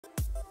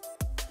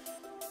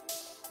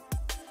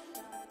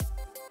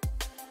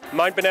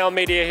Bonnell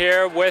Media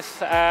here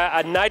with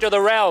a Knight of the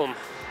Realm.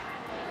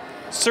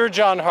 Sir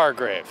John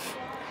Hargrave.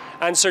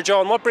 And Sir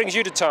John, what brings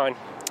you to town?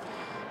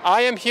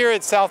 I am here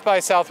at South by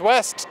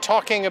Southwest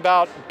talking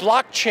about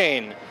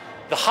blockchain,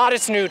 the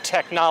hottest new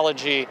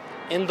technology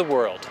in the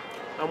world.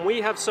 And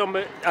we have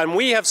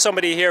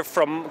somebody here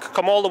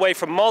come all the way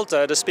from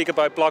Malta to speak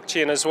about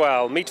blockchain as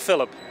well. Meet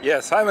Philip.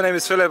 Yes, hi, my name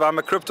is Philip. I'm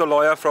a crypto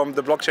lawyer from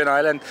the blockchain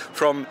island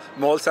from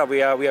Malta.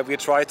 We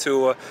try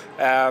to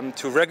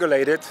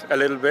regulate it a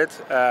little bit,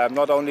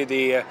 not only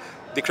the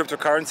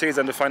cryptocurrencies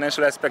and the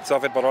financial aspects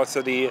of it, but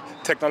also the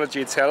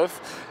technology itself.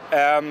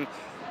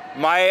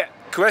 My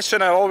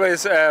question I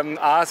always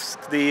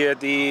ask the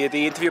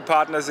interview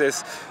partners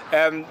is,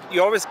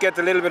 you always get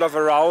a little bit of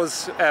a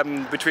rouse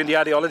between the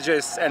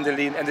ideologists and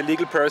the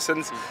legal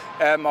persons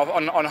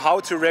on how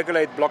to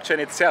regulate blockchain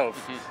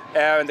itself.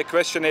 And the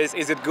question is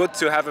it good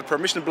to have a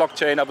permission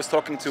blockchain? I was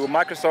talking to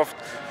Microsoft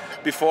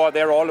before.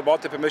 They're all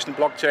about the permission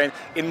blockchain.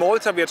 In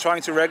Malta, we are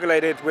trying to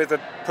regulate it with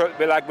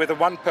a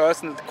one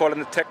person, called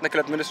a technical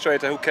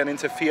administrator, who can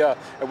interfere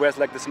with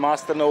like this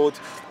master node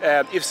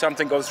if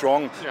something goes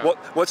wrong. Yeah.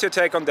 What's your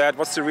take on that?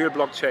 What's the real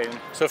blockchain?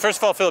 So first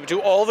of all, Philip, do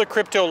all the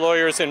crypto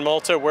lawyers in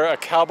Malta wear a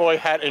cowboy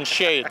hat and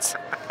shades?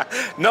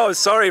 No,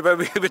 sorry, but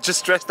we were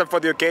just dressed up for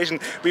the occasion.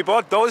 We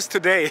bought those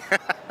today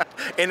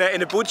in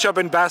a boot shop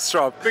in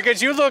Bastrop.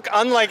 Because you look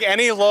unlike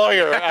any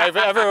lawyer I've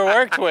ever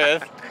worked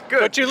with. Good.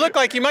 But you look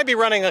like you might be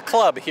running a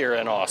club here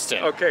in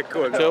Austin. Okay,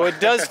 cool. So it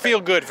does feel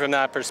good from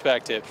that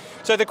perspective.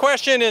 So the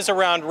question is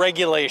around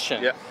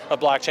regulation of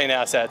blockchain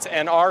assets.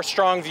 And our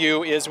strong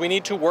view is we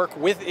need to work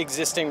with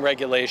existing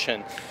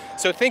regulation.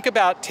 So think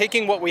about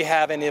taking what we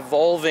have and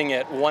evolving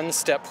it one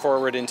step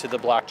forward into the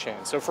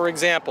blockchain. So for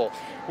example,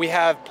 we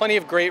have plenty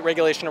of great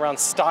regulation around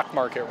stock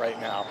market right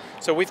now.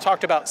 So we've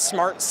talked about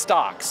smart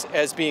stocks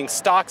as being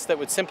stocks that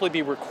would simply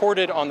be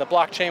recorded on the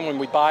blockchain. When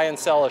we buy and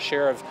sell a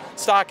share of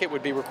stock, it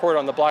would be recorded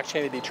on the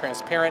blockchain. It'd be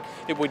transparent.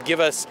 It would give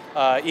us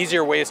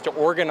easier ways to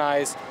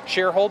organize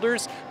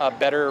shareholders,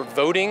 better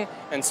voting,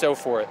 and so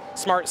forth.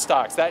 Smart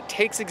stocks, that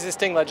takes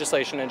existing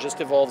legislation and just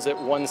evolves it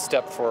one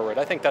step forward.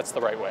 I think that's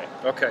the right way.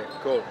 Okay,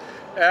 cool.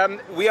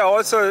 We are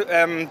also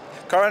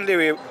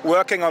currently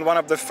working on one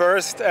of the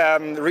first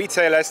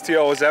retail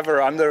STOs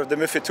ever under the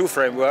MiFID II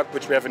framework,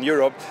 which we have in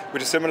Europe,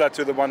 which is similar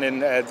to the one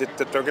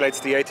that regulates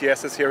the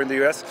ATSs here in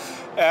the US.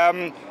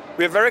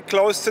 We're very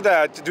close to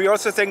that. Do you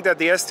also think that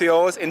the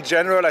STOs in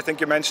general, I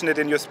think you mentioned it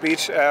in your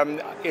speech,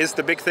 is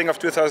the big thing of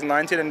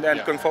 2019 and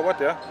going forward?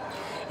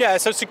 Yeah,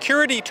 so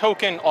security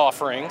token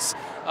offerings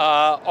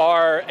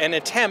are an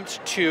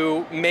attempt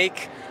to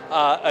make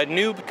a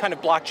new kind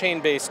of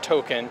blockchain-based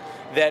token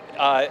that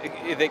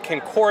can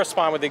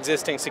correspond with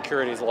existing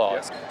securities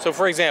laws. Yeah. So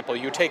for example,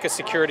 you take a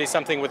security,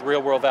 something with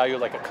real world value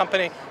like a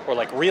company, or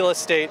like real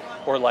estate,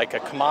 or like a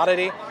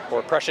commodity,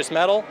 or a precious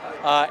metal,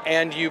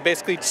 and you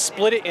basically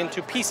split it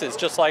into pieces,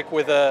 just like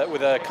with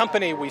a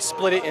company, we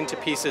split it into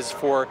pieces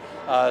for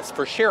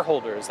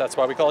shareholders. That's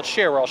why we call it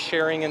share. We're all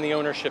sharing in the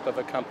ownership of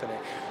a company.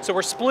 So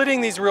we're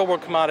splitting these real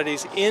world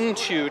commodities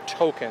into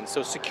tokens.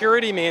 So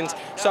security means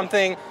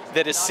something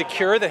that is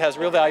secure, that has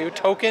real value.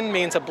 Token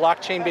means a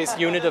blockchain-based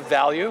unit of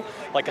value,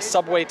 like a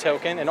subway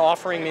token, and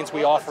offering means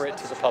we offer it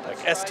to the public,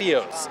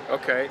 STOs.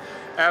 Okay.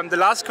 The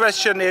last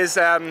question is,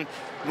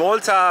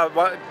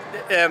 Malta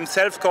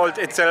self-called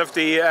itself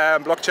the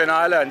blockchain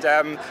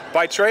island.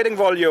 By trading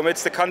volume,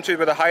 it's the country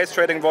with the highest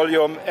trading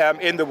volume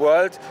in the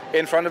world,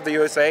 in front of the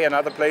USA and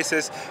other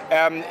places.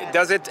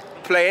 Does it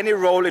play any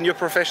role in your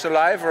professional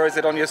life, or is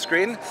it on your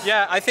screen?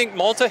 Yeah, I think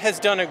Malta has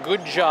done a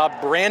good job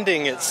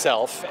branding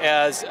itself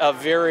as a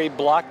very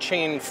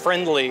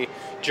blockchain-friendly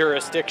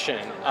jurisdiction.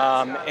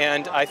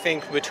 And I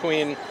think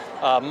between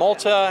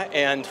Malta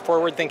and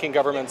forward-thinking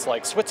governments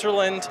like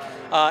Switzerland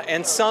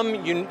and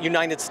some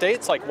United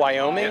States like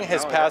Wyoming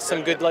has passed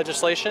some good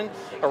legislation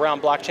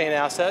around blockchain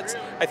assets.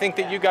 I think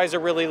that you guys are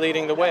really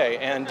leading the way,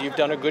 and you've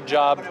done a good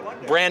job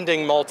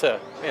branding Malta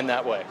in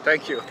that way.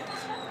 Thank you.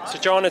 So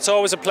John, it's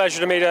always a pleasure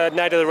to meet a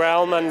Knight of the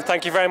Realm, and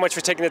thank you very much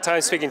for taking the time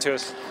speaking to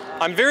us.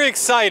 I'm very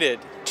excited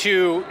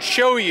to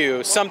show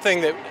you something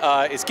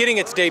that is getting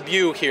its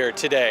debut here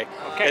today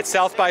at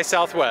South by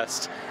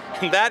Southwest,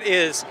 and that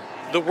is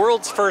the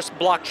world's first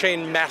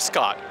blockchain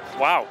mascot.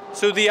 Wow.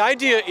 So the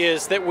idea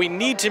is that we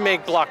need to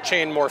make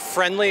blockchain more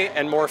friendly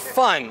and more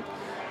fun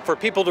for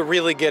people to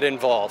really get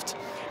involved.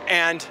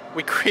 And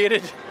we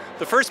created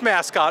the first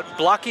mascot,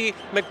 Blocky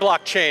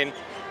McBlockchain,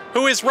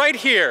 who is right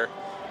here.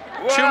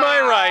 Wow, to my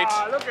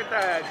right, look at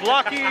that.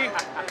 Blocky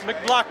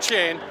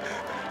McBlockchain.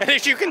 And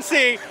as you can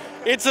see,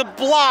 it's a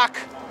block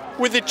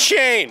with a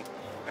chain.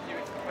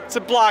 It's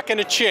a block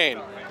and a chain.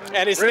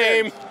 And his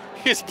name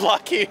is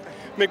Blocky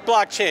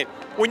McBlockchain.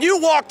 When you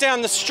walk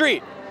down the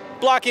street,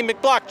 Blocky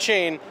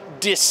McBlockchain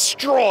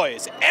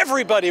destroys.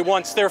 Everybody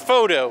wants their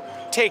photo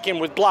taken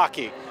with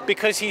Blocky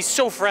because he's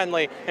so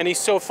friendly and he's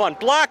so fun.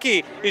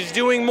 Blocky is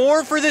doing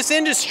more for this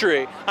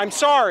industry, I'm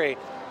sorry,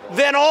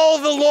 than all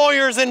the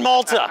lawyers in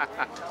Malta.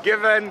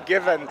 Given.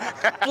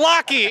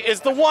 Blocky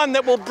is the one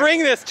that will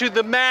bring this to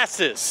the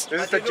masses.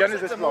 This is the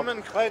genesis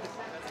moment.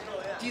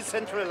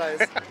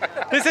 decentralized.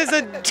 This is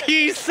a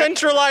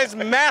decentralized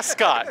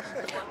mascot.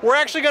 We're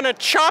actually going to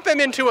chop him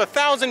into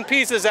 1,000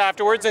 pieces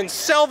afterwards and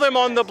sell them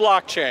on the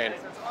blockchain.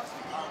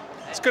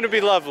 It's going to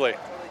be lovely.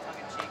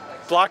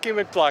 Blocky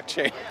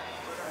McBlockchain.